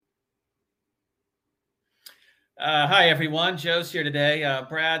Hi, everyone. Joe's here today.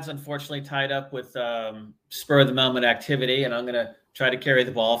 Brad's unfortunately tied up with spur of the moment activity, and I'm going to try to carry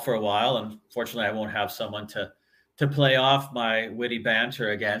the ball for a while. Unfortunately, I won't have someone to play off my witty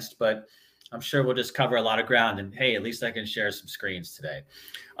banter against, but I'm sure we'll just cover a lot of ground. And hey, at least I can share some screens today.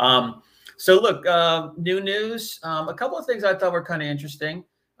 So, look, new news. A couple of things I thought were kind of interesting.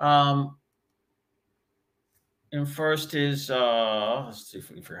 And first is let's see if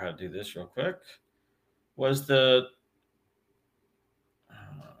we can figure out how to do this real quick. Was the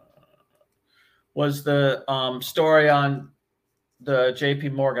story on the J.P.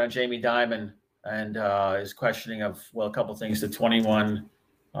 Morgan, Jamie Dimon, and his questioning of, well, a couple of things. The 21.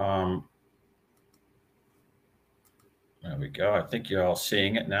 There we go. I think you're all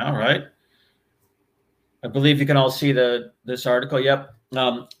seeing it now, right? I believe you can all see this article. Yep.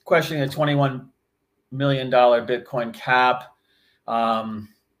 Questioning the $21 million Bitcoin cap.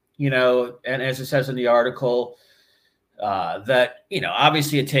 And as it says in the article, that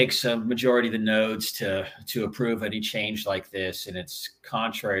obviously it takes a majority of the nodes to approve any change like this, and it's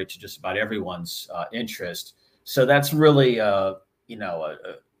contrary to just about everyone's interest. So that's really not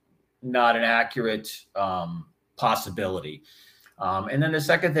an accurate possibility. And then the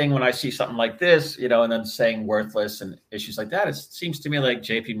second thing, when I see something like this, and then saying worthless and issues like that, it seems to me like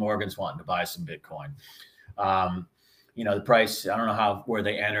J.P. Morgan's wanting to buy some Bitcoin. The price, I don't know where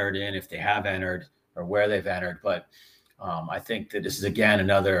they entered in, if they have entered or where they've entered, but I think that this is, again,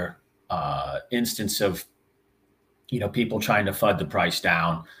 another instance of, people trying to FUD the price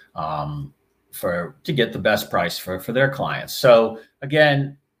down to get the best price for their clients. So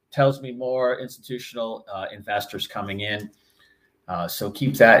again, tells me more institutional investors coming in. So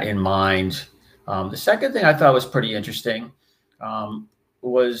keep that in mind. The second thing I thought was pretty interesting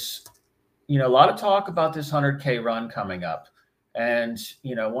was, a lot of talk about this 100K run coming up. And,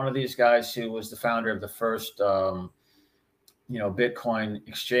 one of these guys who was the founder of the first, Bitcoin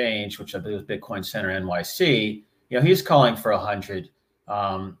exchange, which I believe was Bitcoin Center NYC, he's calling for 100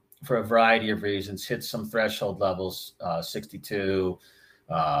 for a variety of reasons, hit some threshold levels, 62,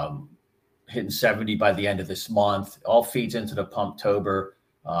 hitting 70 by the end of this month. All feeds into the Pumptober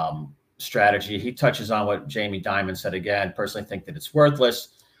strategy. He touches on what Jamie Dimon said again. Personally think that it's worthless.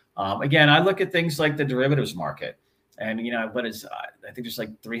 Again, I look at things like the derivatives market. And, I think there's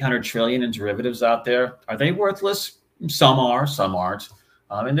like 300 trillion in derivatives out there. Are they worthless? Some are, some aren't.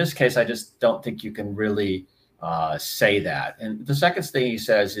 In this case, I just don't think you can really say that. And the second thing he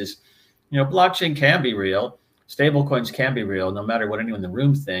says is, blockchain can be real. Stablecoins can be real, no matter what anyone in the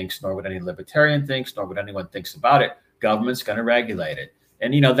room thinks, nor what any libertarian thinks, nor what anyone thinks about it. Government's going to regulate it.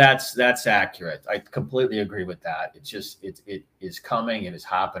 And, that's accurate. I completely agree with that. It's just, it is coming, it is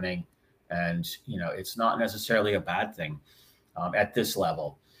happening. And, it's not necessarily a bad thing at this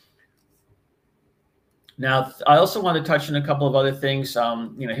level. Now, I also want to touch on a couple of other things.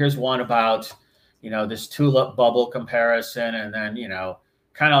 Here's one about, this tulip bubble comparison, and then,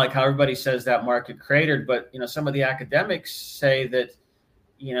 kind of like how everybody says that market cratered, but, some of the academics say that,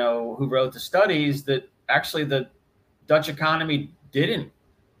 who wrote the studies, that actually the Dutch economy didn't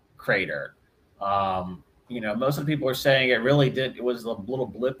crater. Most of the people are saying it really did. It was a little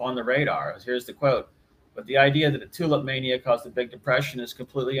blip on the radar. Here's the quote. But the idea that the tulip mania caused the Big Depression is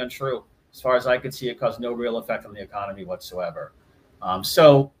completely untrue. As far as I could see, it caused no real effect on the economy whatsoever.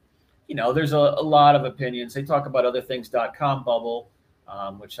 So, there's a lot of opinions. They talk about other things, .com bubble,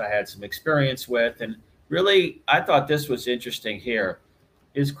 which I had some experience with. And really, I thought this was interesting here.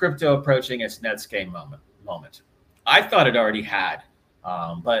 Is crypto approaching its Netscape moment? I thought it already had,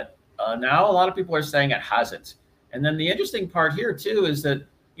 but now a lot of people are saying it hasn't. And then the interesting part here, too, is that,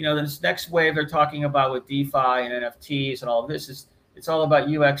 this next wave they're talking about with DeFi and NFTs and all of this it's all about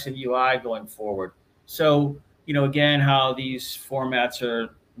UX and UI going forward. So, again, how these formats are,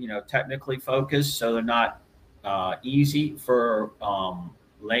 technically focused. So they're not easy for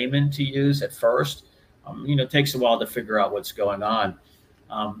laymen to use at first. It takes a while to figure out what's going on.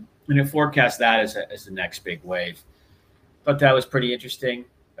 And to forecast that as the next big wave. But that was pretty interesting.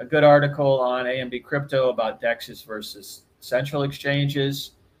 A good article on AMB Crypto about DEXs versus central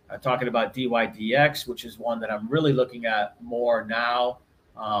exchanges. Talking about DYDX, which is one that I'm really looking at more now,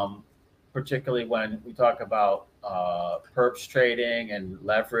 particularly when we talk about perps trading and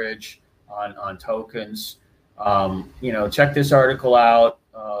leverage on tokens. Check this article out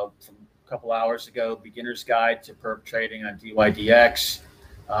from a couple hours ago, Beginner's Guide to Perp Trading on DYDX.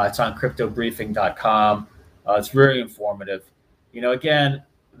 It's on cryptobriefing.com. It's very informative. Again,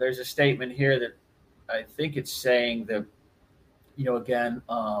 there's a statement here that I think it's saying that,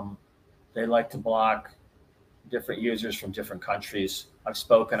 they like to block different users from different countries. I've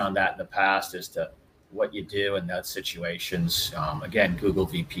spoken on that in the past as to what you do in those situations. Again, Google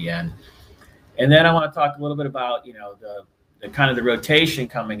VPN. And then I want to talk a little bit about, the kind of the rotation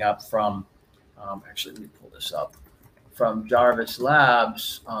coming up from, actually, let me pull this up, from Jarvis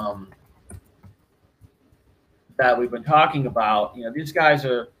Labs that we've been talking about. These guys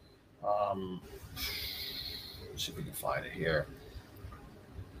are, let's see if we can find it here.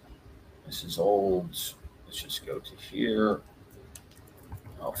 This is old. Let's just go to here.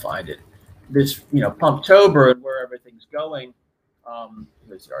 I'll find it. This, Pumptober and where everything's going.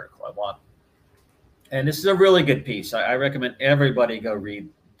 Here's the article I want. And this is a really good piece. I recommend everybody go read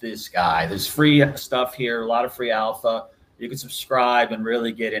this guy. There's free stuff here, a lot of free alpha. You can subscribe and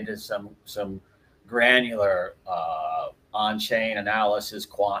really get into some granular on-chain analysis,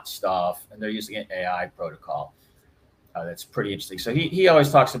 quant stuff, and they're using an AI protocol. That's pretty interesting. So he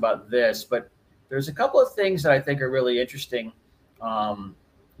always talks about this, but there's a couple of things that I think are really interesting.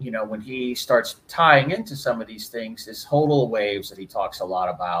 When he starts tying into some of these things, this hodl waves that he talks a lot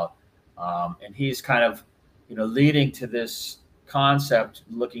about. And he's kind of, leading to this concept,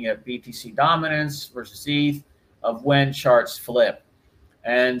 looking at BTC dominance versus ETH of when charts flip.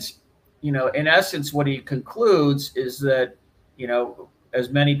 And, in essence, what he concludes is that, as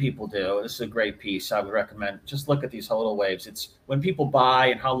many people do, this is a great piece. I would recommend just look at these hodl waves. It's when people buy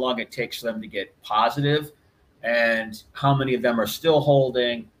and how long it takes for them to get positive and how many of them are still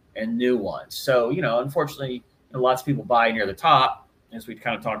holding and new ones. So, unfortunately, lots of people buy near the top, as we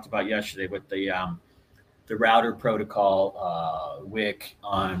kind of talked about yesterday with the router protocol, WIC,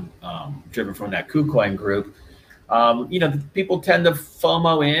 driven from that KuCoin group. People tend to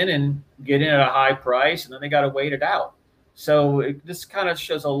FOMO in and get in at a high price, and then they got to wait it out. So this kind of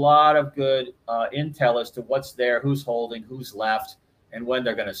shows a lot of good intel as to what's there, who's holding, who's left, and when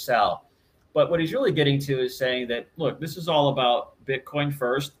they're going to sell. But what he's really getting to is saying that, look, this is all about Bitcoin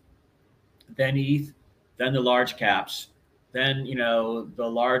first, then ETH, then the large caps, then, the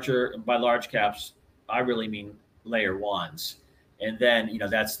larger, by large caps, I really mean layer ones. And then,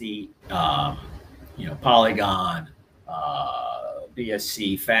 that's the, Polygon,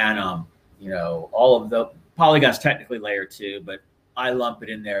 BSC, Phantom, all of the Polygon's technically layer 2, but I lump it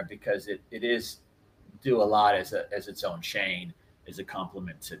in there because it is do a lot as its own chain, as a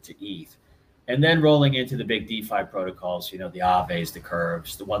complement to ETH. And then rolling into the big DeFi protocols, the Aaves, the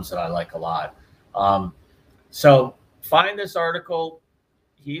Curves, the ones that I like a lot. So find this article.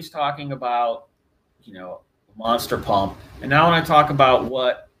 He's talking about, monster pump. And now when I talk about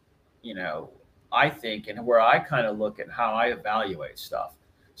what, I think and where I kind of look at how I evaluate stuff.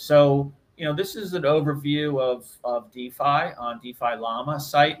 So, this is an overview of DeFi on DeFi Llama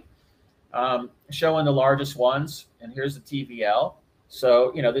site, showing the largest ones. And here's the TVL.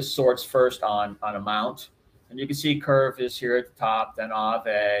 So, this sorts first on amount. And you can see Curve is here at the top, then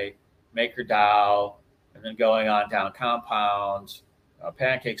Aave, MakerDAO, and then going on down Compound,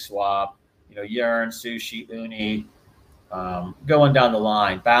 PancakeSwap, Yearn, Sushi, Uni, going down the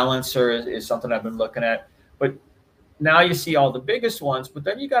line. Balancer is something I've been looking at. But now you see all the biggest ones, but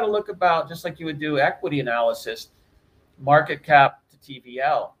then you got to look about, just like you would do equity analysis, market cap to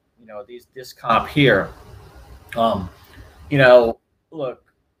TVL, this comp here.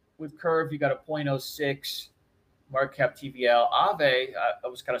 Look, with Curve, you got a 0.06 market cap TVL. Aave, I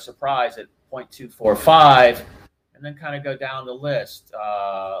was kind of surprised at 0.245, and then kind of go down the list.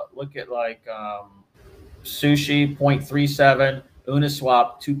 Look at like Sushi, 0.37,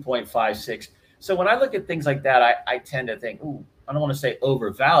 Uniswap, 2.56. So when I look at things like that, I tend to think, ooh, I don't want to say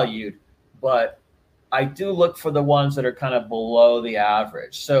overvalued, but I do look for the ones that are kind of below the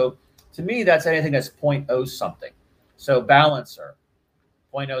average. So to me, that's anything that's 0.0 something. So Balancer,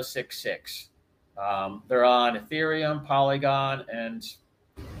 0.066. They're on Ethereum, Polygon, and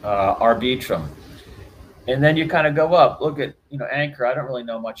Arbitrum. And then you kind of go up. Look at, Anchor. I don't really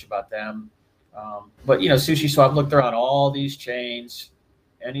know much about them. But, SushiSwap, look, they're on all these chains.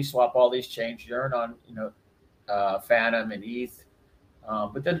 AnySwap, all these chains. Yearn on, Phantom and ETH.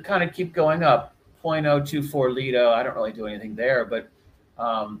 But then kind of keep going up. 0.024 Lido. I don't really do anything there. But,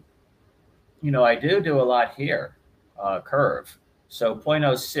 I do a lot here. Curve. So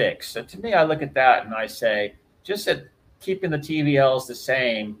 0.06. So to me, I look at that and I say, just at keeping the TVLs the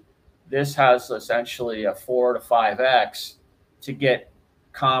same, this has essentially a 4 to 5x to get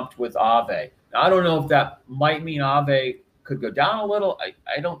comped with Aave. Now, I don't know if that might mean Aave could go down a little.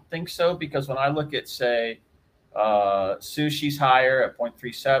 I don't think so, because when I look at, say, Sushi's higher at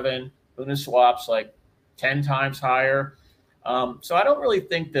 0.37, Uniswap's like 10 times higher. So I don't really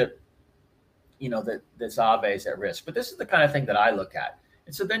think that, that Aave is at risk. But this is the kind of thing that I look at.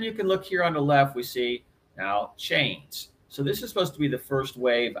 And so then you can look here on the left, we see now chains. So this is supposed to be the first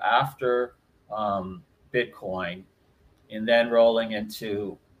wave after Bitcoin, and then rolling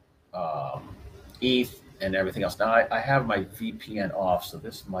into ETH and everything else. Now I have my VPN off, so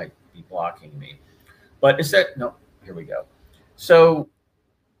this might be blocking me. But is that no? Here we go. So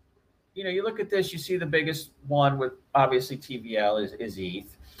you look at this, you see the biggest one with obviously TVL is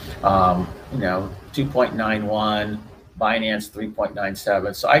ETH. 2.91, Binance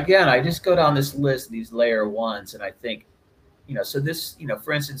 3.97. So again, I just go down this list, these layer ones, and I think, so this,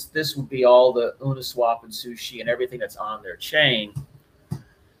 for instance, this would be all the Uniswap and Sushi and everything that's on their chain.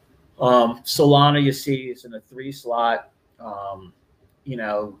 Solana, you see, is in a 3 slot.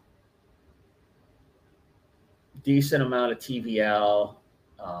 Decent amount of TVL,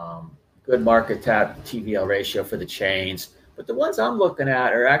 good market cap TVL ratio for the chains. But the ones I'm looking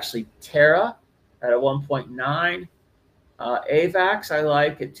at are actually Terra at a 1.9. AVAX I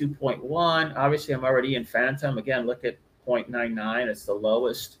like at 2.1. Obviously, I'm already in Phantom. Again, look at 0.99. It's the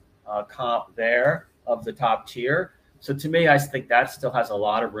lowest comp there of the top tier. So to me, I think that still has a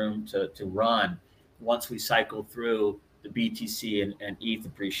lot of room to run once we cycle through the BTC and ETH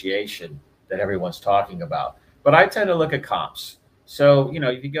appreciation that everyone's talking about. But I tend to look at comps. So,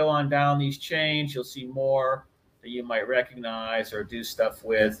 if you go on down these chains, you'll see more that you might recognize or do stuff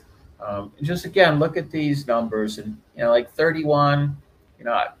with. Just again, look at these numbers, and like 31,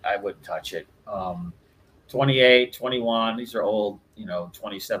 I wouldn't touch it. 28, 21, these are old,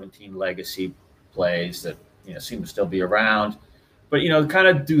 2017 legacy plays that seem to still be around. But kind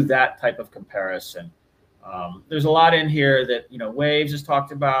of do that type of comparison. There's a lot in here that Waves is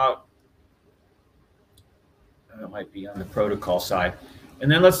talked about. It might be on the protocol side, and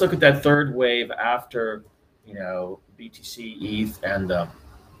then let's look at that third wave after BTC, ETH, and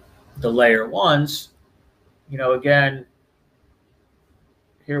the layer ones. Again,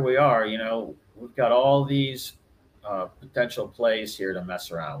 here we are. We've got all these potential plays here to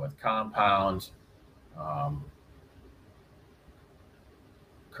mess around with. Compound,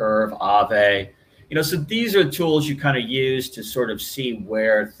 Curve, Aave. So these are tools you kind of use to sort of see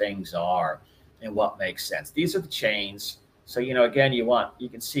where things are and what makes sense. These are the chains. So, again, you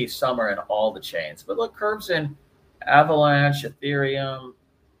can see some are in all the chains. But look, Curve's in Avalanche, Ethereum,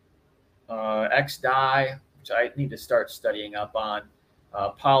 XDAI, which I need to start studying up on,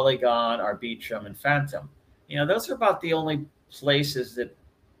 Polygon, Arbitrum, and Phantom. Those are about the only places that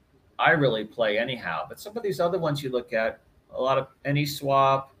I really play anyhow. But some of these other ones you look at, a lot of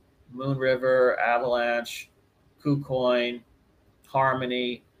AnySwap, Moonriver, Avalanche, KuCoin,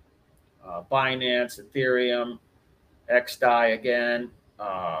 Harmony, Binance, Ethereum, XDAI again,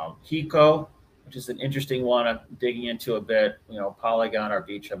 Hiko, which is an interesting one I'm digging into a bit, Polygon,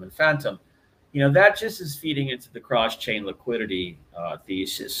 Arbitrum, and Phantom. That just is feeding into the cross-chain liquidity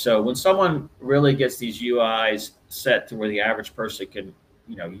thesis. So when someone really gets these UIs set to where the average person can,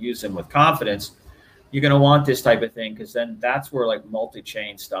 use them with confidence, you're going to want this type of thing, because then that's where like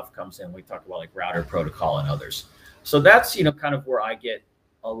multi-chain stuff comes in. We talk about like router protocol and others. So that's, kind of where I get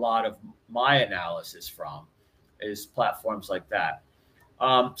a lot of my analysis from, is platforms like that.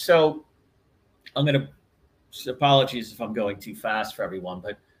 So I'm going to, apologies if I'm going too fast for everyone,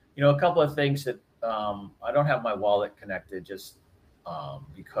 but a couple of things that I don't have my wallet connected just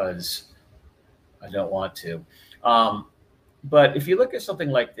because I don't want to. But if you look at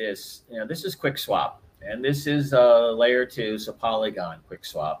something like this, this is QuickSwap, and this is layer 2, so Polygon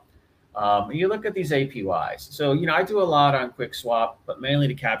QuickSwap. You look at these APYs. So, I do a lot on QuickSwap, but mainly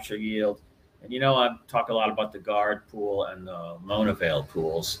to capture yield. And, I talk a lot about the Guard pool and the Monavale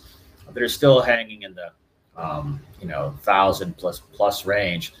pools that are still hanging in the, 1,000 plus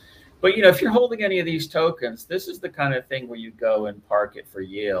range. But, if you're holding any of these tokens, this is the kind of thing where you go and park it for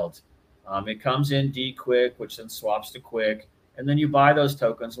yield. It comes in DQuick, which then swaps to Quick, and then you buy those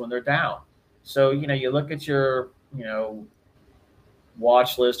tokens when they're down. So, you look at your,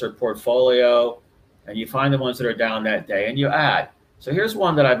 watch list or portfolio, and you find the ones that are down that day and you add. So here's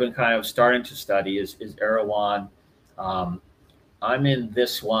one that I've been kind of starting to study is Erewhon. I'm in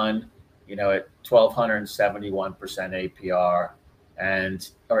this one, at 1,271% APR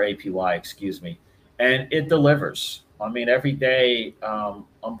or APY, excuse me, and it delivers. I mean, every day I'm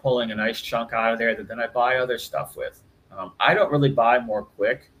pulling a nice chunk out of there that then I buy other stuff with. I don't really buy more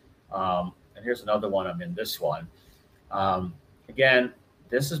Quick. And here's another one. I'm in this one. Again,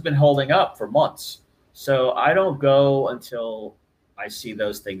 this has been holding up for months. So I don't go until I see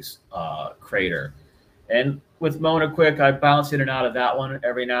those things crater. And with Mona Quick, I bounce in and out of that one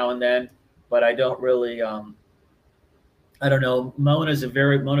every now and then, but I don't really, I don't know. Monavale is a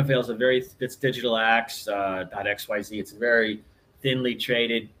very, it's digital axe, .xyz. It's a very thinly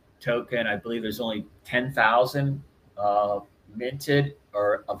traded token. I believe there's only 10,000 minted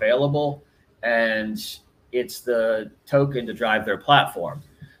or available. and it's the token to drive their platform.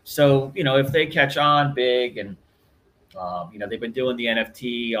 So, if they catch on big and, they've been doing the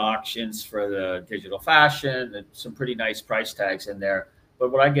NFT auctions for the digital fashion, and some pretty nice price tags in there.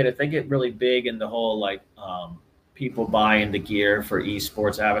 But what I get, if they get really big in the whole, like, people buying the gear for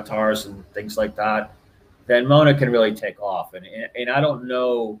esports avatars and things like that, then Mona can really take off. And I don't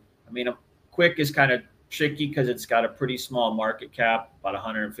know. I mean, Quick is kind of tricky because it's got a pretty small market cap, about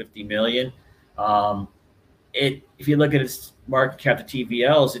 150 million. If you look at its market cap to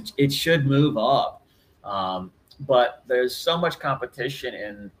TVLs, it should move up. But there's so much competition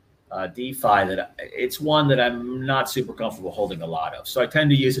in DeFi that it's one that I'm not super comfortable holding a lot of. So I tend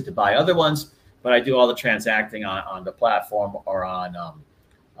to use it to buy other ones, but I do all the transacting on the platform or on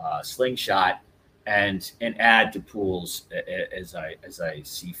Slingshot and add to pools as I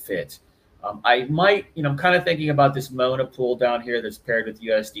see fit. I might, I'm kind of thinking about this Mona pool down here that's paired with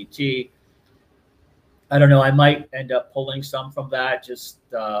USDT. I don't know. I might end up pulling some from that just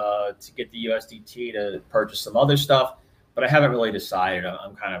to get the USDT to purchase some other stuff, but I haven't really decided.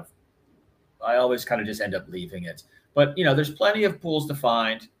 I always kind of just end up leaving it. But, there's plenty of pools to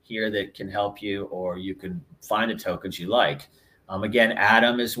find here that can help you, or you can find the tokens you like. Again,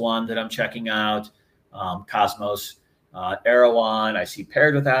 Atom is one that I'm checking out. Cosmos, Erewhon, I see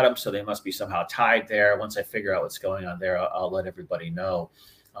paired with Atom, so they must be somehow tied there. Once I figure out what's going on there, I'll let everybody know.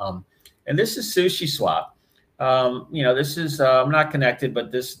 And this is Sushi Swap. This is, I'm not connected,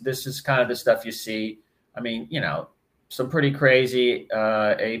 but this is kind of the stuff you see. I mean, some pretty crazy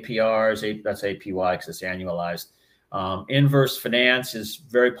APRs, that's APY because it's annualized. Inverse finance is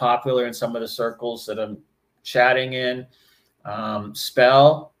very popular in some of the circles that I'm chatting in.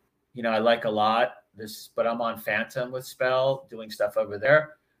 Spell, I like a lot but I'm on Phantom with Spell doing stuff over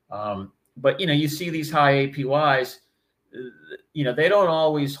there. But, you see these high APYs, they don't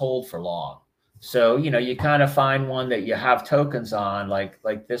always hold for long. So, you kind of find one that you have tokens on,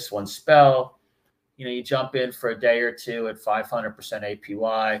 like this one, Spell. You jump in for a day or two at 500% APY.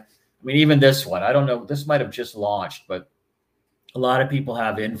 I mean, even this one, I don't know, this might have just launched, but a lot of people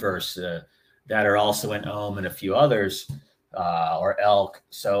have Inverse that are also in Ohm and a few others, or Elk.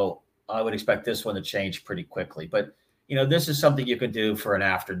 So I would expect this one to change pretty quickly. But, this is something you can do for an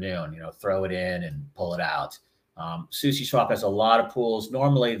afternoon, throw it in and pull it out. Sushi Swap has a lot of pools.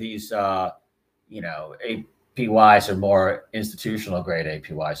 Normally these, APYs are more institutional grade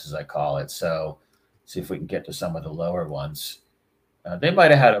APYs, as I call it. So see if we can get to some of the lower ones. They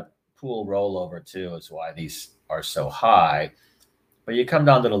might have had a pool rollover too, is why these are so high. But you come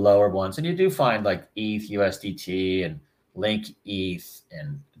down to the lower ones and you do find like ETH, USDT, and Link ETH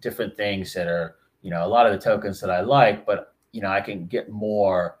and different things that are, a lot of the tokens that I like, but, I can get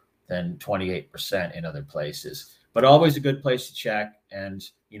more than 28% in other places. But always a good place to check. And,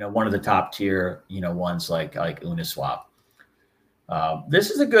 one of the top tier, ones like Uniswap. This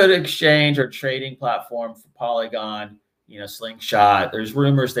is a good exchange or trading platform for Polygon, Slingshot. There's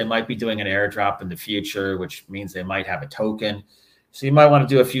rumors they might be doing an airdrop in the future, which means they might have a token. So you might want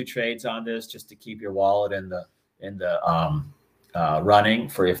to do a few trades on this just to keep your wallet in the running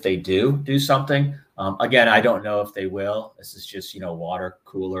for if they do something. Again, I don't know if they will. This is just, water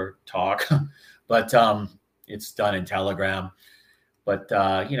cooler talk, but it's done in Telegram. But,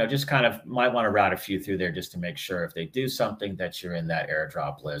 just kind of might want to route a few through there just to make sure if they do something that you're in that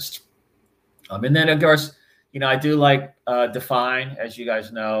airdrop list. And then, of course, I do like Define, as you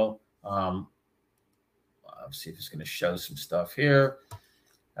guys know. Let's see if it's going to show some stuff here.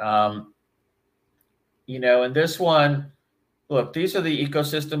 And this one, look, these are the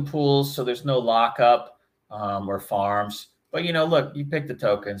ecosystem pools, so there's no lockup or farms. But, look, you pick the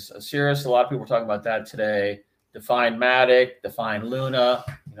tokens. Cirrus, a lot of people were talking about that today. Define Matic, Define Luna.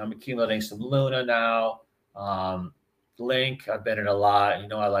 I'm accumulating some Luna now. Link, I've been in a lot.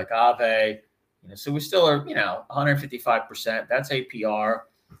 I like Aave. So we still are, 155%. That's APR.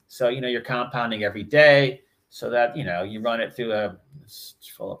 So, you're compounding every day so that, you run it through let's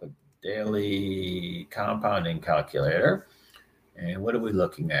pull up a daily compounding calculator. And what are we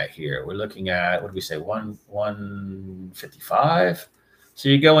looking at here? We're looking at, what did we say, 155? So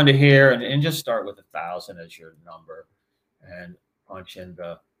you go into here and just start with 1,000 as your number and punch in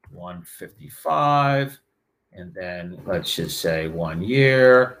the 155. And then let's just say 1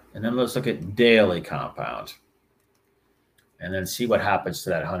 year. And then let's look at daily compound. And then see what happens to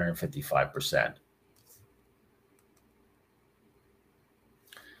that 155%.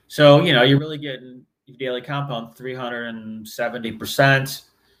 So, you're really getting daily compound 370%.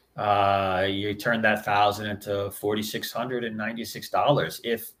 You turn that 1,000 into $4,696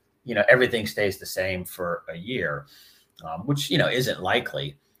 if everything stays the same for a year, which isn't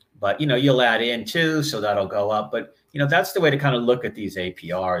likely. but you'll add in too, so that'll go up. But that's the way to kind of look at these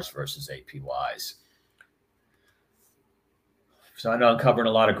APRs versus APYs. So I know I'm covering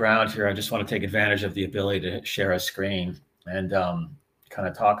a lot of ground here. I just want to take advantage of the ability to share a screen and kind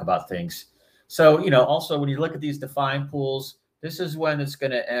of talk about things. So, also when you look at these defined pools, this is when it's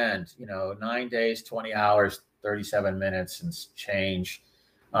going to end, 9 days, 20 hours, 37 minutes and change.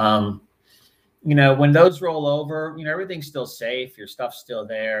 When those roll over, everything's still safe. Your stuff's still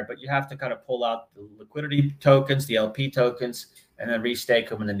there, but you have to kind of pull out the liquidity tokens, the LP tokens, and then restake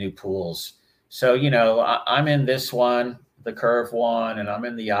them in the new pools. So, I'm in this one, the Curve one, and I'm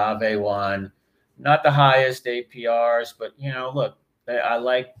in the Aave one. Not the highest APRs, but, look, I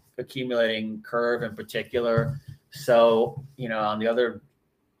like accumulating Curve in particular. So, on the other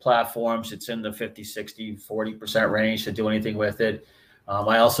platforms, it's in the 50, 60, 40% range to do anything with it.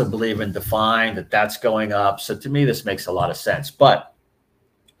 I also believe in DeFi, that's going up. So to me, this makes a lot of sense. But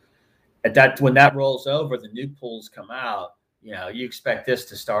when that rolls over, the new pools come out, you expect this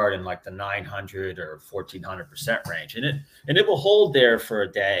to start in like the 900 or 1400% range. And it will hold there for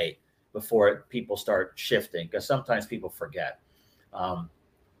a day before people start shifting, because sometimes people forget.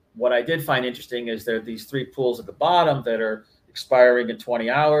 What I did find interesting is there are these 3 pools at the bottom that are expiring in 20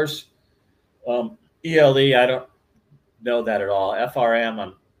 hours. ELE, I don't know that at all. FRM,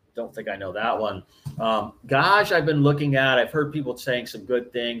 I don't think I know that one. Gaj, I've been looking at. I've heard people saying some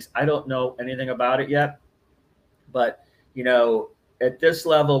good things. I don't know anything about it yet. But, at this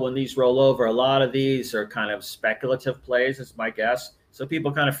level, when these roll over, a lot of these are kind of speculative plays, is my guess. So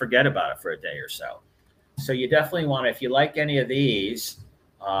people kind of forget about it for a day or so. So you definitely want to, if you like any of these,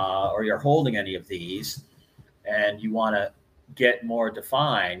 or you're holding any of these, and you want to get more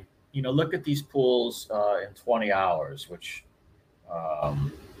defined, look at these pools in 20 hours, which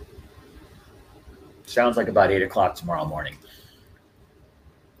sounds like about 8 o'clock tomorrow morning.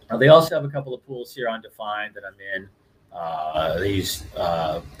 Now, they also have a couple of pools here on Defined that I'm in. These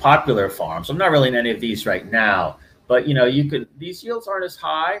popular farms. I'm not really in any of these right now, but these yields aren't as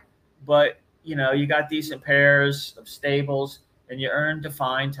high, but you got decent pairs of stables, and you earn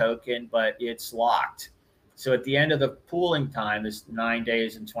Defined token, but it's locked. So at the end of the pooling time, this 9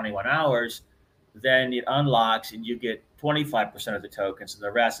 days and 21 hours, then it unlocks and you get 25% of the tokens, and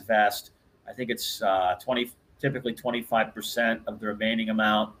the rest vest. I think it's typically 25% of the remaining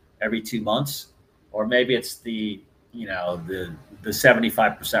amount every 2 months, or maybe it's the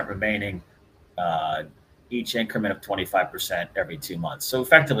 75% remaining each increment of 25% every 2 months. So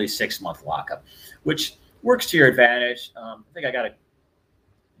effectively 6-month lockup, which works to your advantage. I think I got a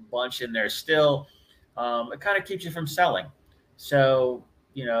bunch in there still. It kind of keeps you from selling. So,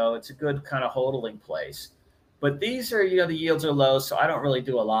 it's a good kind of hodling place. But these are, the yields are low, so I don't really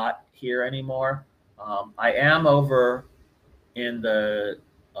do a lot here anymore. I am over in the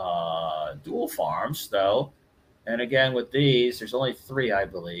dual farms, though. And again, with these, there's only 3, I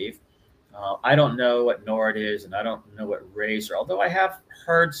believe. I don't know what Nord is, and I don't know what Razor, although I have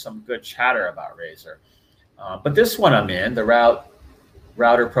heard some good chatter about Razor. But this one I'm in, the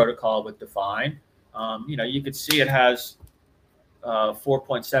router protocol with Define. You could see it has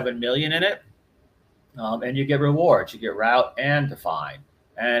 4.7 million in it, and you get rewards. You get route and Define,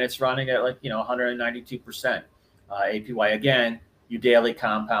 and it's running at 192% APY. Again, you daily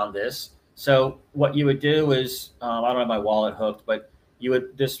compound this. So what you would do is, I don't have my wallet hooked, but you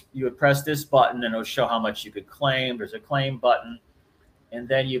would press this button and it'll show how much you could claim. There's a claim button, and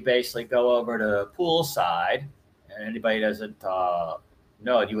then you basically go over to pool side, and anybody doesn't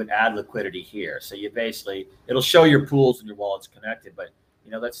know, you would add liquidity here. So you basically, it'll show your pools and your wallets connected. But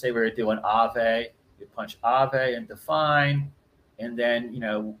let's say we were doing Aave, you punch Aave and Define, and then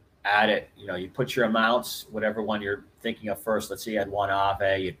add it. You put your amounts, whatever one you're thinking of first. Let's say you had one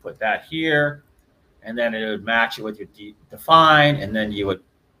Aave, you'd put that here, and then it would match it with your Define, and then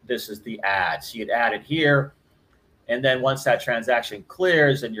this is the add. So you'd add it here, and then once that transaction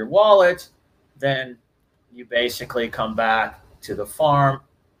clears in your wallet, then you basically come back to the farm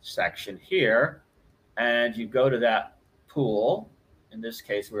section here, and you go to that pool. In this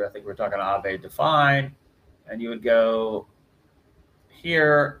case, I think we're talking Aave Define, and you would go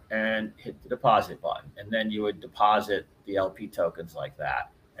here and hit the deposit button, and then you would deposit the LP tokens like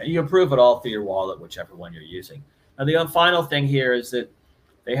that, and you approve it all through your wallet, whichever one you're using. Now, the final thing here is that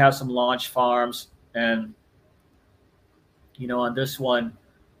they have some launch farms, and on this one,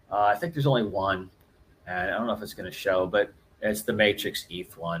 I think there's only one, and I don't know if it's going to show, but it's the Matrix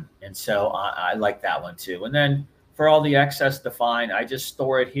ETH one, and so I like that one too. And then for all the excess Define, I just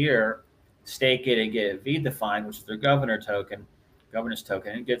store it here, stake it, and get V Define, which is their governance token,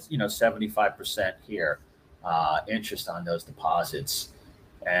 and it gets 75% here interest on those deposits.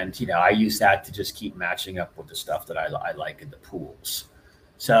 And, I use that to just keep matching up with the stuff that I like in the pools.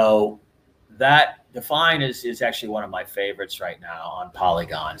 So that Define is actually one of my favorites right now on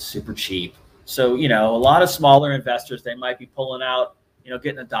Polygon. Super cheap. So, a lot of smaller investors, they might be pulling out,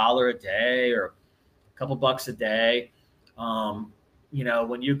 getting $1 a day or a couple bucks a day.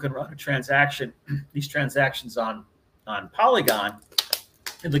 When you can run a transaction, these transactions on Polygon,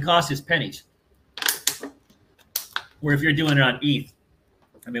 and the cost is pennies. Where if you're doing it on ETH,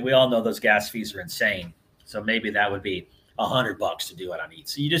 I mean, we all know those gas fees are insane. So maybe that would be $100 to do it on ETH.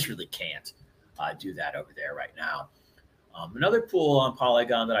 So you just really can't do that over there right now. Another pool on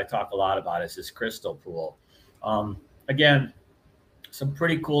Polygon that I talk a lot about is this crystal pool. Again, some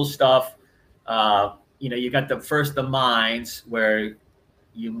pretty cool stuff. You got the mines where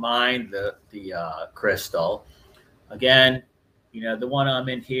you mine the crystal. Again, the one I'm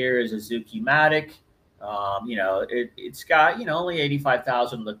in here is Azuki Matic. It's got, only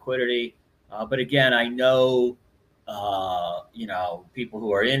 85,000 liquidity. But again, I know, people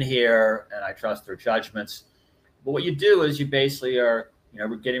who are in here and I trust their judgments. But what you do is you basically are,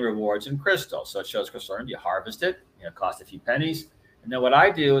 getting rewards in crystal. So it shows crystal earned, you harvest it, it costs a few pennies. And then what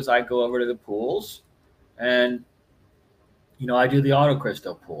I do is I go over to the pools and, I do the auto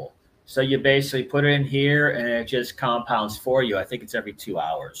crystal pool. So you basically put it in here and it just compounds for you. I think it's every 2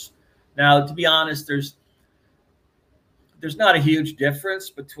 hours. Now, to be honest, there's not a huge difference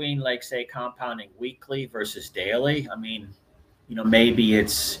between, like, say, compounding weekly versus daily. I mean, maybe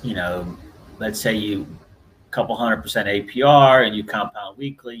it's, let's say you couple 100% APR and you compound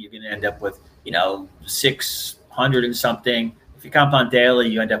weekly, you're going to end up with, 600 and something. If you compound daily,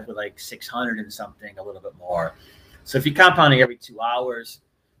 you end up with like 600 and something, a little bit more. So if you're compounding every 2 hours,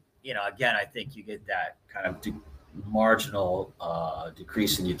 again, I think you get that kind of marginal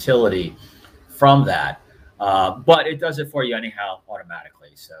decrease in utility from that. But it does it for you anyhow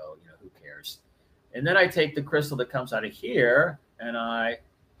automatically. So, who cares? And then I take the crystal that comes out of here and I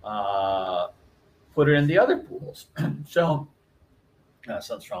put it in the other pools. So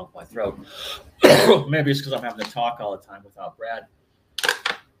something's wrong with my throat. Maybe it's because I'm having to talk all the time without Brad.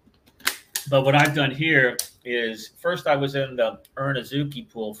 But what I've done here is, first I was in the Earn Azuki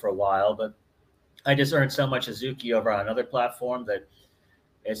pool for a while, but I just earned so much Azuki over on another platform that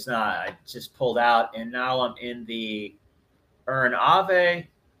it's not, I just pulled out. And now I'm in the Earn Aave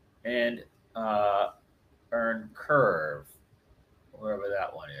and Earn Curve, wherever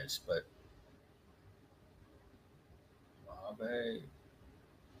that one is. But Aave,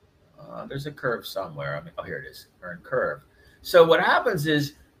 there's a curve somewhere. I mean, oh, here it is, Earn Curve. So what happens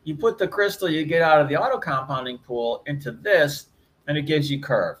is you put the crystal you get out of the auto compounding pool into this, and it gives you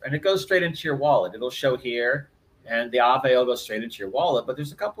Curve, and it goes straight into your wallet. It'll show here, and the Aave will go straight into your wallet. But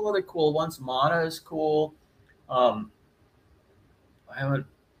there's a couple other cool ones. Mana is cool. I haven't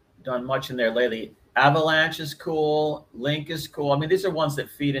done much in there lately. Avalanche is cool. Link is cool. I mean, these are ones that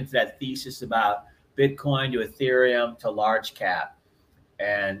feed into that thesis about Bitcoin to Ethereum to large cap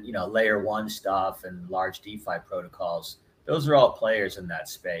and, layer one stuff and large DeFi protocols. Those are all players in that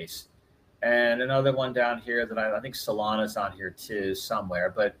space. And another one down here that I think Solana's on here too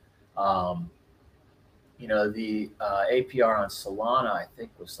somewhere. But, the APR on Solana, I think,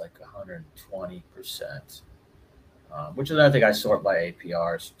 was like 120%, which is another thing I sort by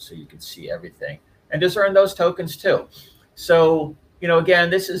APRs so you can see everything. And just earn those tokens too. So, again,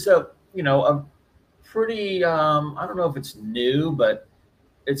 this is a pretty, I don't know if it's new, but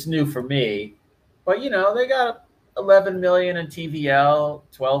it's new for me. But, they got 11 million in TVL,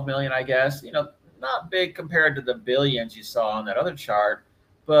 12 million, I guess, not big compared to the billions you saw on that other chart,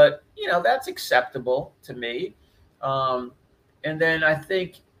 but, that's acceptable to me. And then I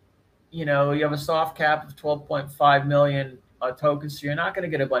think, you have a soft cap of 12.5 million tokens, so you're not going to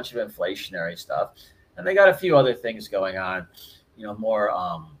get a bunch of inflationary stuff. And they got a few other things going on, more,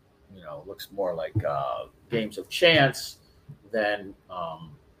 looks more like games of chance than,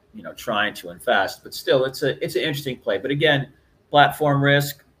 trying to invest. But still, it's an interesting play. But again, platform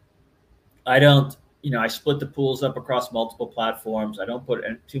risk. I don't, I split the pools up across multiple platforms. I don't put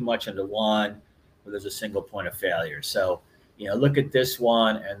too much into one where there's a single point of failure. So, look at this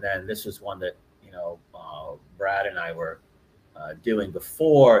one, and then this was one that, Brad and I were doing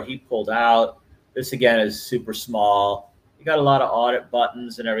before. He pulled out. This, again, is super small. You got a lot of audit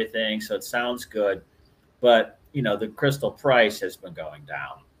buttons and everything, so it sounds good. But, the crystal price has been going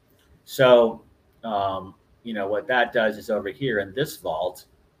down. So, what that does is over here in this vault,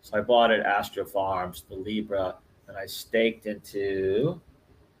 so I bought at Astro Farms, the Libra, and I staked into,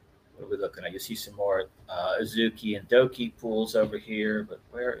 what are we looking at? You see some more Azuki and Doki pools over here, but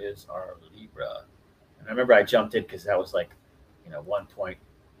where is our Libra? And I remember I jumped in because that was like,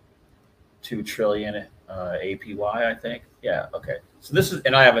 2 trillion APY, I think. Yeah, okay. So this is,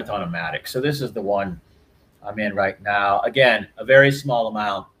 and I have a ton of Matic. So this is the one I'm in right now. Again, a very small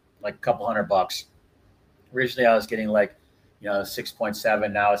amount, like a couple $100. Originally, I was getting like,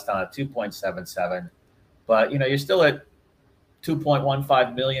 6.7. Now it's down to 2.77. But you're still at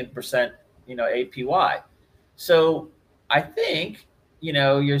 2.15 million%, APY. So I think,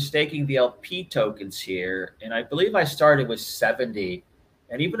 you're staking the LP tokens here, and I believe I started with 70.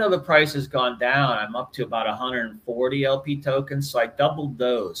 And even though the price has gone down, I'm up to about 140 LP tokens. So I doubled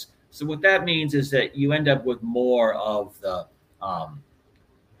those. So what that means is that you end up with more of the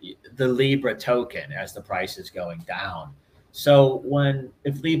Libra token as the price is going down. So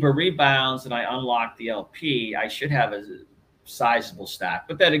if Libra rebounds and I unlock the LP, I should have a sizable stack.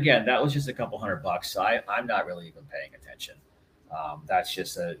 But then again, that was just a couple $100. So I'm not really even paying attention. That's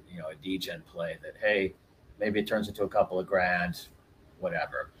just a degen play that, hey, maybe it turns into a couple of grand,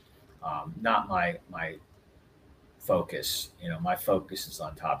 whatever. Not my focus. My focus is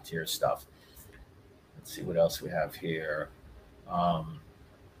on top tier stuff. Let's see what else we have here.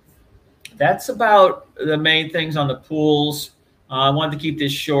 That's about the main things on the pools. I wanted to keep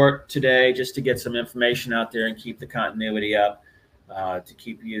this short today just to get some information out there and keep the continuity up, to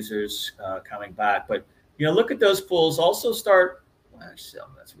keep users coming back. But look at those pools. Also start. Well, actually,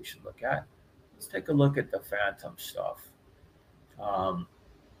 that's what we should look at. Let's take a look at the Phantom stuff. Do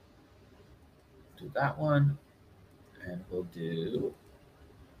that one, and we'll do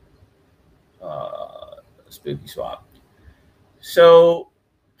Spooky Swap. So,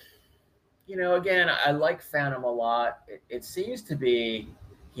 again, I like Phantom a lot. It seems to be,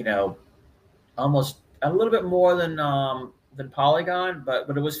 almost a little bit more than Polygon, but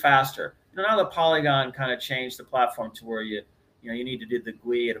it was faster. Now the Polygon kind of changed the platform to where you need to do the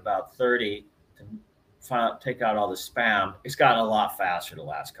GUI at about 30 to take out all the spam. It's gotten a lot faster the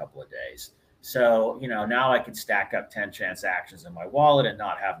last couple of days. So, now I can stack up 10 transactions in my wallet and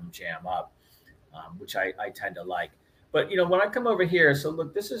not have them jam up, which I tend to like. But, when I come over here, so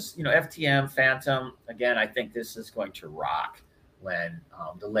look, this is, FTM, Phantom. Again, I think this is going to rock when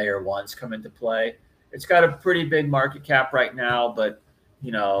the layer ones come into play. It's got a pretty big market cap right now, but,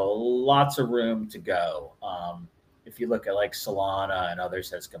 lots of room to go. If you look at like Solana and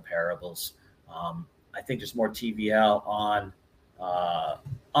others as comparables, I think there's more TVL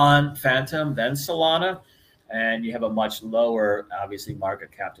on Phantom than Solana. And you have a much lower, obviously,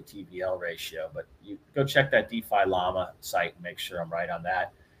 market cap to TVL ratio. But you go check that DeFi Llama site and make sure I'm right on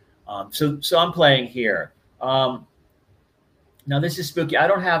that. So I'm playing here. Now, this is spooky. I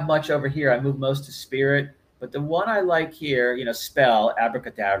don't have much over here. I move most to Spirit. But the one I like here, Spell,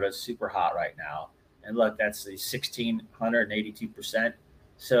 Abracadabra, is super hot right now. And look, that's the 1,682%.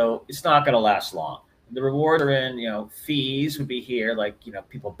 So it's not going to last long. The rewards are in, fees would be here, like,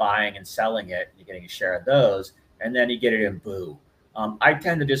 people buying and selling it. You're getting a share of those. And then you get it in Boo. I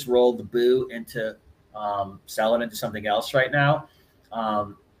tend to just roll the Boo into, sell it into something else right now.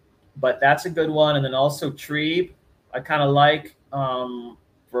 But that's a good one. And then also Trebe, I kind of like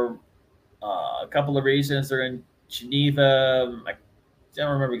for a couple of reasons. They're in Geneva. I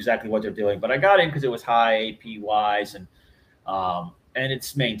don't remember exactly what they're doing, but I got in because it was high APYs and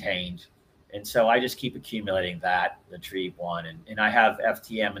it's maintained. And so I just keep accumulating the Trebe one. And I have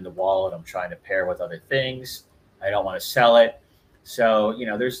FTM in the wallet. I'm trying to pair with other things. I don't want to sell it. So,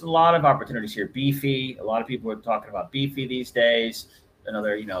 there's a lot of opportunities here. Beefy, a lot of people are talking about Beefy these days.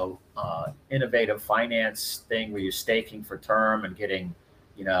 Another, innovative finance thing where you're staking for term and getting,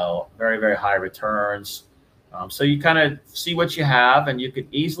 very, very high returns. So you kind of see what you have and you could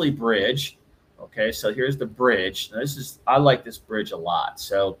easily bridge. Okay, so here's the bridge. Now I like this bridge a lot.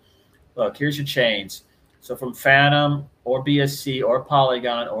 So look, here's your chains. So from Phantom or BSC or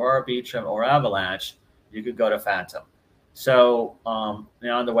Polygon or Arbitrum or Avalanche, you could go to Phantom. So on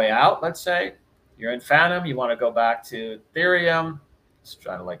the way out, let's say you're in Phantom, you want to go back to Ethereum. Just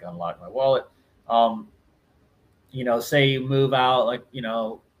trying to unlock my wallet. Say you move out,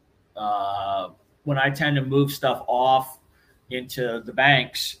 when I tend to move stuff off into the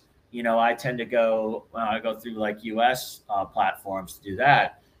banks, I tend to go through US platforms to do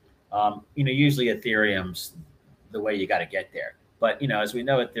that. Usually Ethereum's the way you got to get there. But, as we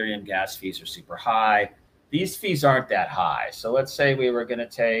know, Ethereum gas fees are super high. These fees aren't that high. So let's say we were going to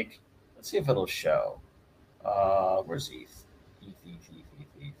take, let's see if it'll show. Where's ETH?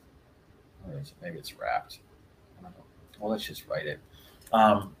 ETH. Where is it? Maybe it's wrapped. I don't know. Well, let's just write it.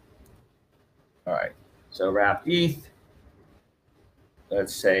 All right. So wrapped ETH.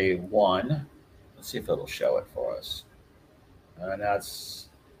 Let's say 1. Let's see if it'll show it for us. That's,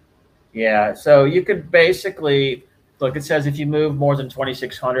 yeah. So you could basically, look, it says if you move more than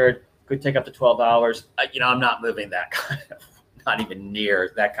 2,600, could take up to 12 hours. I'm not moving that kind of, not even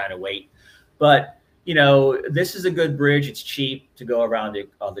near that kind of weight. But, this is a good bridge. It's cheap to go around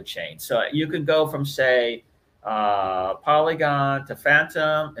the chain. So you could go from, say, Polygon to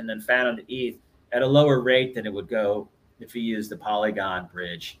Phantom and then Phantom to ETH at a lower rate than it would go if you use the Polygon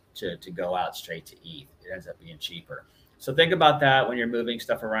bridge to go out straight to ETH. It ends up being cheaper. So think about that when you're moving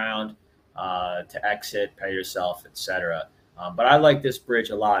stuff around to exit, pay yourself, etc. But I like this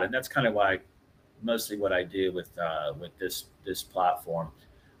bridge a lot, and that's kind of mostly what I do with this platform.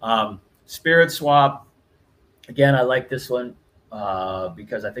 Spirit Swap, again, I like this one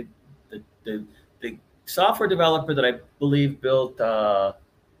because I think the software developer that I believe built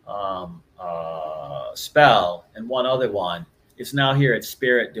Spell and one other one is now here at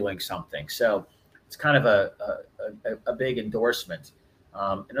Spirit doing something. So it's kind of a big endorsement.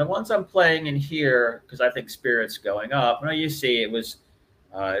 And the ones I'm playing in here, because I think Spirit's going up. Now you see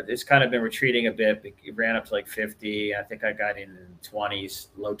it's kind of been retreating a bit. It ran up to like 50. I think I got in the 20s,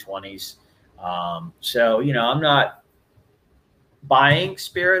 low 20s. So, I'm not buying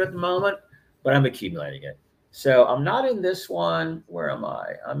Spirit at the moment, but I'm accumulating it. So I'm not in this one. Where am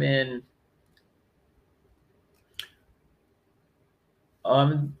I? I'm in,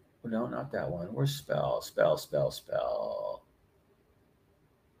 no, not that one. Where's Spell?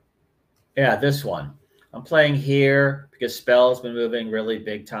 Yeah, this one. I'm playing here because Spell's been moving really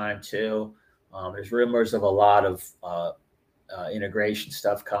big time too. There's rumors of a lot of integration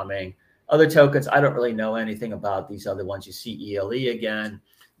stuff coming. Other tokens, I don't really know anything about these other ones. You see ELE again.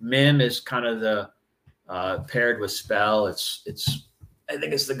 MIM is kind of the paired with Spell. I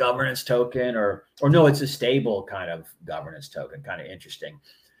think it's the governance token, or no, it's a stable kind of governance token. Kind of interesting.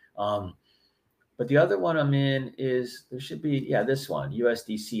 But the other one I'm in is, there should be, this one,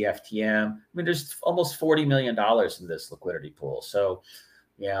 USDC FTM. I mean, there's almost $40 million in this liquidity pool. So,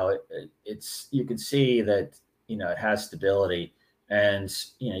 you can see that, it has stability, and,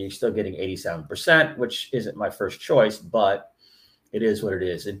 you're still getting 87%, which isn't my first choice, but it is what it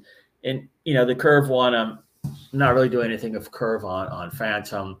is. And the Curve one, I'm not really doing anything of Curve on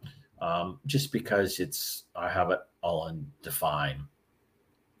Phantom, just because I have it all in Define.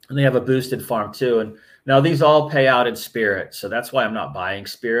 And they have a boosted farm too. And now these all pay out in Spirit. So that's why I'm not buying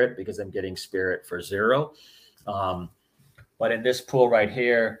Spirit, because I'm getting Spirit for 0. But in this pool right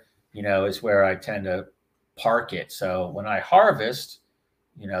here, is where I tend to park it. So when I harvest,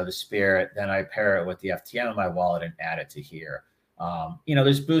 the Spirit, then I pair it with the FTM in my wallet and add it to here.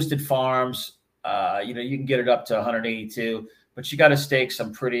 There's boosted farms. You can get it up to 182, but you got to stake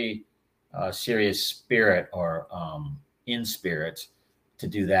some pretty serious Spirit or in Spirit to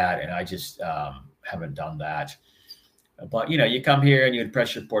do that, and I just haven't done that. But you come here and you would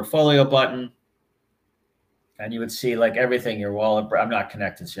press your portfolio button, and you would see like everything, your wallet. I'm not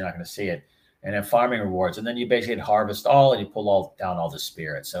connected, so you're not going to see it. And then farming rewards, and then you basically harvest all, and you pull down all the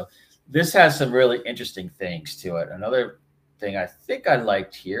Spirit. So this has some really interesting things to it. Another thing I think I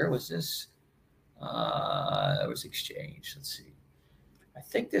liked here was this. It was exchange. Let's see. I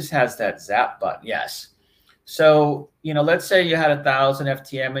think this has that zap button. Yes. So, let's say you had 1,000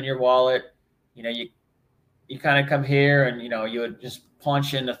 FTM in your wallet, you kind of come here and, you would just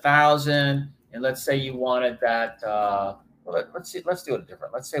punch in 1,000. And let's say you wanted that, let's do it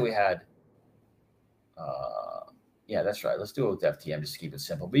different. Let's say we had, that's right. Let's do it with FTM just to keep it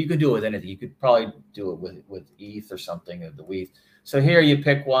simple, but you could do it with anything. You could probably do it with ETH or something, the ETH. So here you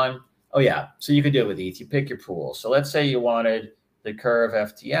pick one. Oh yeah. So you could do it with ETH. You pick your pool. So let's say you wanted the Curve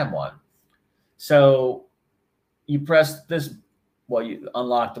FTM one. So you press this, you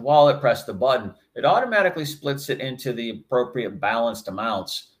unlock the wallet, press the button. It automatically splits it into the appropriate balanced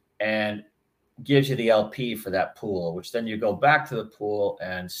amounts and gives you the LP for that pool, which then you go back to the pool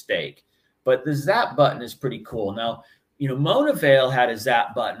and stake. But the zap button is pretty cool. Now, Monavale had a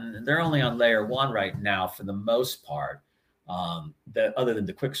zap button, and they're only on layer 1 right now for the most part, other than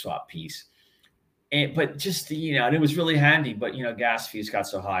the quick swap piece. But just, and it was really handy, but, gas fees got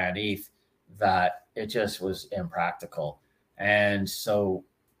so high on ETH that it just was impractical. And so,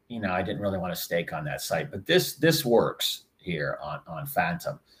 I didn't really want to stake on that site, but this works here on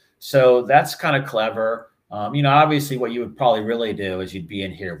Phantom. So that's kind of clever. Obviously what you would probably really do is you'd be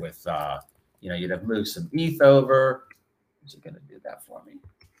in here with, you'd have moved some ETH over. Is it going to do that for me?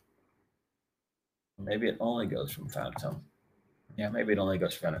 Maybe it only goes from Phantom. Yeah, maybe it only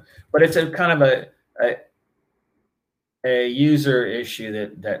goes from Phantom. But it's a kind of a user issue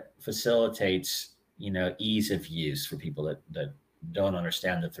that facilitates, ease of use for people that don't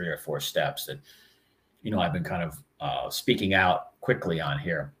understand the 3 or 4 steps that, I've been kind of speaking out quickly on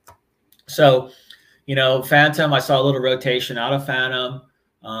here. So, Phantom, I saw a little rotation out of Phantom.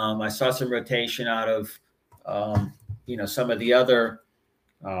 I saw some rotation out of, some of the other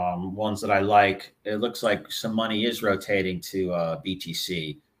ones that I like. It looks like some money is rotating to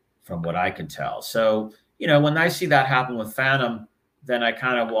BTC from what I can tell. So, when I see that happen with Phantom, then I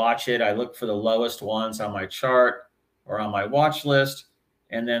kind of watch it. I look for the lowest ones on my chart or on my watch list.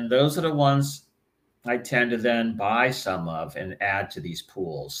 And then those are the ones I tend to then buy some of and add to these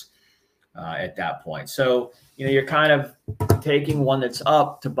pools at that point. So, you're kind of taking one that's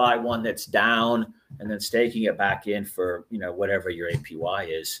up to buy one that's down and then staking it back in for, whatever your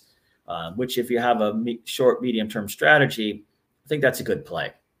APY is, which if you have a short, medium-term strategy, I think that's a good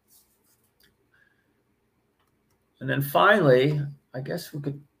play. And then finally, I guess we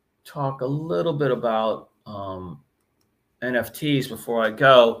could talk a little bit about NFTs before I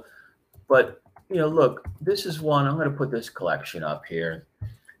go. But, look, this is one, I'm going to put this collection up here.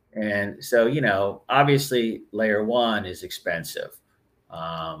 And so, obviously layer 1 is expensive.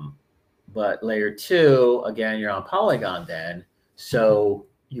 But layer 2, again, you're on Polygon then. So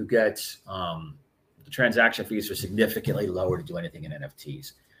you get the transaction fees are significantly lower to do anything in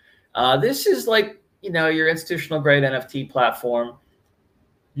NFTs. This is like, your institutional grade NFT platform.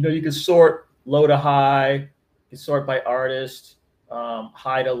 You can sort low to high, you can sort by artist,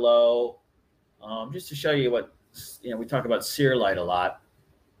 high to low. Just to show you what, we talk about Searlight a lot.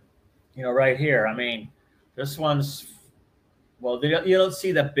 Right here, I mean, this one's, well, you don't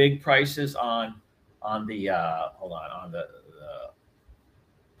see the big prices on the, on the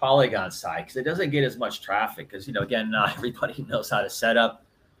Polygon side, because it doesn't get as much traffic because, again, not everybody knows how to set up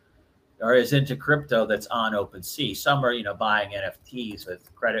or is into crypto that's on OpenSea. Some are, buying NFTs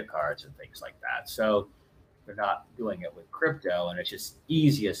with credit cards and things like that. So they're not doing it with crypto, and it's just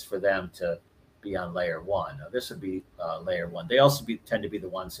easiest for them to be on layer 1. Now, this would be layer 1. They also tend to be the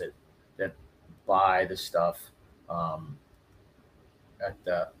ones that buy the stuff at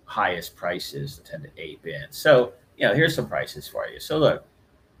the highest prices, that tend to ape in. So, here's some prices for you. So look,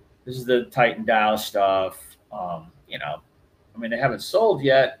 this is the Titan DAO stuff. I mean, they haven't sold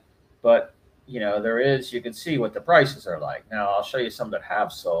yet, but there is, you can see what the prices are like. Now I'll show you some that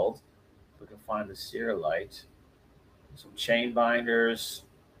have sold. We can find the Searlight, some chain binders.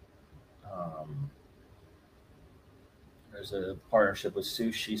 There's a partnership with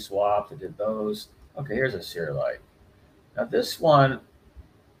Sushi Swap that did those. Okay, here's a Searlight. Now this one,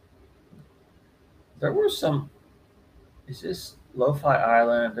 there were some, is this Lo-Fi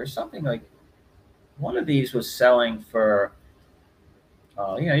Island? There's something like, one of these was selling for,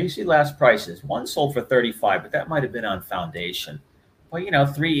 you see last prices. One sold for 35, but that might have been on Foundation. Well,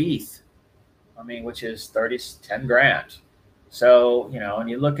 3 ETH, I mean, which is 10 grand. So, and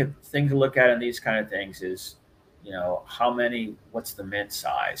you look at, thing to look at in these kind of things is, how many, what's the mint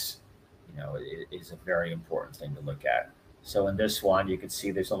size, is a very important thing to look at. So in this one, you can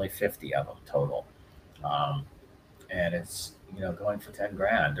see there's only 50 of them total. And it's, going for 10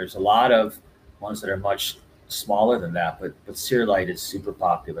 grand. There's a lot of ones that are much smaller than that, but Searlight is super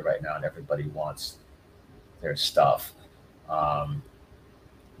popular right now and everybody wants their stuff.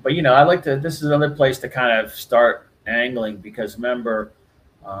 But, I like to, this is another place to kind of start angling, because remember,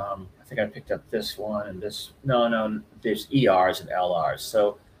 I think I picked up this one and this, no, there's ERs and LRs.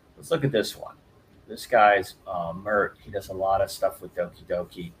 So let's look at this one. This guy's Mert. He does a lot of stuff with Doki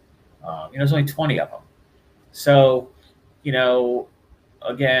Doki. There's only 20 of them. So,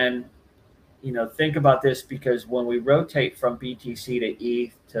 again, think about this, because when we rotate from BTC to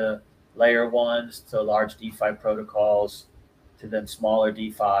ETH to layer 1s to large DeFi protocols to then smaller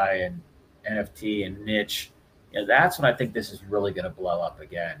DeFi and NFT and niche, that's when I think this is really going to blow up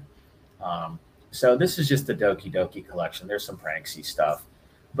again. So this is just the Doki Doki collection. There's some pranksy stuff,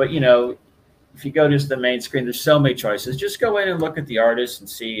 but if you go to the main screen, there's so many choices. Just go in and look at the artists and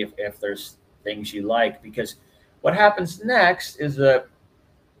see if there's things you like, because what happens next is that,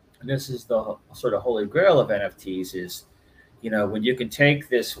 and this is the sort of holy grail of NFTs, is, when you can take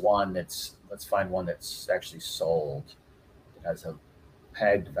this one that's, let's find one that's actually sold, it has a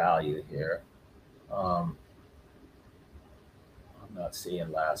pegged value here. I'm not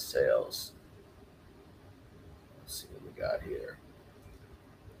seeing last sales. Let's see what we got here.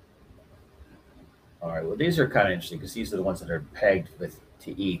 All right, well, these are kind of interesting, because these are the ones that are pegged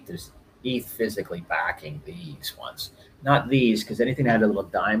to ETH. There's ETH physically backing these ones, not these, because anything that had a little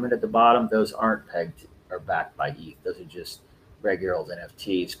diamond at the bottom, those aren't pegged or backed by ETH. Those are just regular old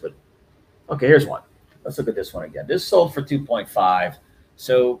NFTs. But okay, here's one. Let's look at this one again. This sold for 2.5.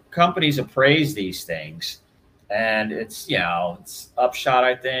 So companies appraise these things, and it's, it's upshot,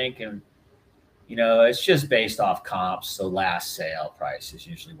 I think, and it's just based off comps. So last sale price is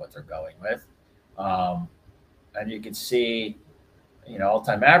usually what they're going with. And you can see,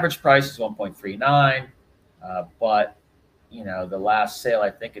 all-time average price is 1.39, but the last sale, I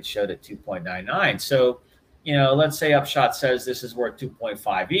think it showed at 2.99. So, let's say Upshot says this is worth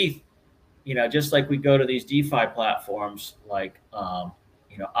 2.5 ETH. Just like we go to these DeFi platforms like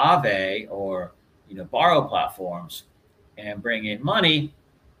Aave or borrow platforms and bring in money.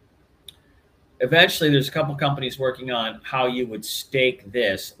 Eventually, there's a couple companies working on how you would stake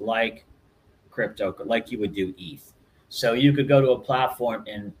this like crypto, like you would do ETH. So you could go to a platform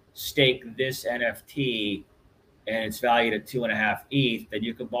and stake this NFT and it's valued at 2.5 ETH, then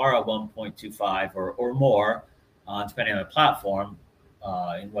you can borrow 1.25 or more, depending on the platform,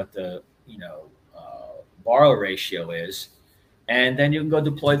 and what the borrow ratio is. And then you can go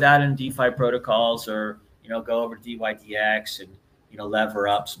deploy that in DeFi protocols, or go over to DYDX and lever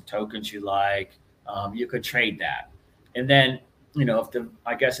up some tokens you like. You could trade that, and then if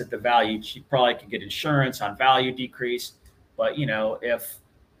the value, you probably could get insurance on value decrease. But if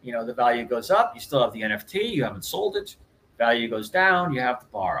the value goes up, you still have the NFT, you haven't sold it. Value goes down, you have to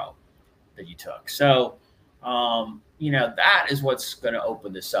borrow that you took. So that is what's going to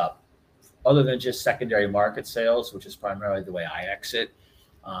open this up, other than just secondary market sales, which is primarily the way I exit.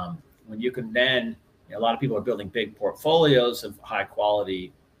 When you can then, a lot of people are building big portfolios of high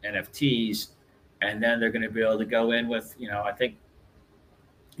quality NFTs, and then they're going to be able to go in with, I think,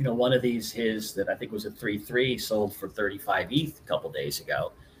 one of these, that I think was a 3.3, sold for 35 ETH a couple days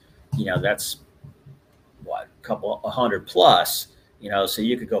ago. That's what, a couple 100 plus, so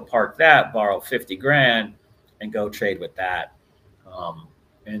you could go park that, borrow 50 grand and go trade with that.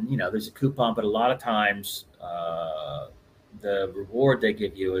 And there's a coupon, but a lot of times the reward they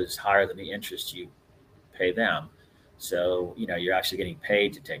give you is higher than the interest you pay them. So, you're actually getting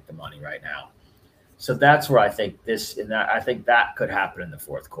paid to take the money right now. So that's where I think I think that could happen in the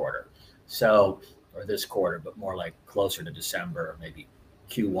fourth quarter. So, or this quarter, but more like closer to December, maybe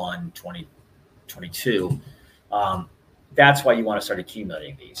Q1 2022. That's why you want to start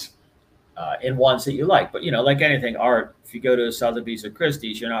accumulating these in ones that you like. But, like anything, art, if you go to Sotheby's or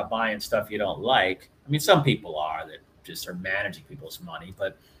Christie's, you're not buying stuff you don't like. I mean, some people are that just are managing people's money,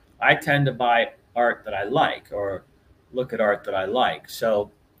 but I tend to buy art that I like, or look at art that I like. So,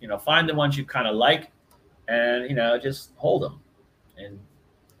 find the ones you kind of like and, just hold them and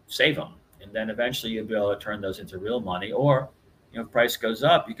save them. And then eventually you'll be able to turn those into real money, or, if price goes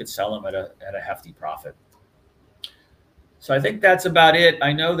up, you could sell them at a hefty profit. So I think that's about it.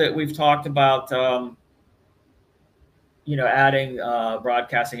 I know that we've talked about, adding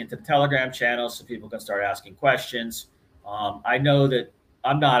broadcasting into the Telegram channel so people can start asking questions. I know that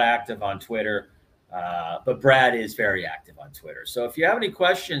I'm not active on Twitter, but Brad is very active on Twitter. So if you have any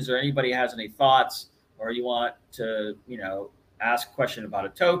questions, or anybody has any thoughts, or you want to, ask a question about a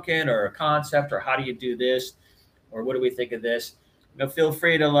token or a concept, or how do you do this, or what do we think of this, feel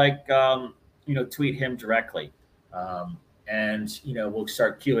free to tweet him directly. And we'll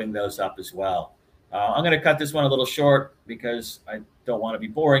start queuing those up as well. I'm going to cut this one a little short because I don't want to be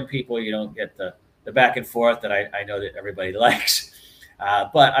boring people. You don't get the back and forth that I know that everybody likes.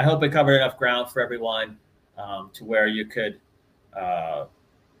 But I hope I covered enough ground for everyone to where you could,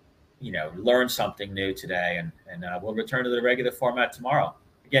 learn something new today. And we'll return to the regular format tomorrow.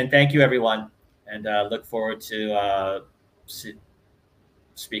 Again, thank you, everyone. And look forward to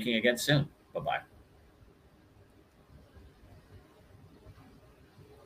speaking again soon. Bye-bye.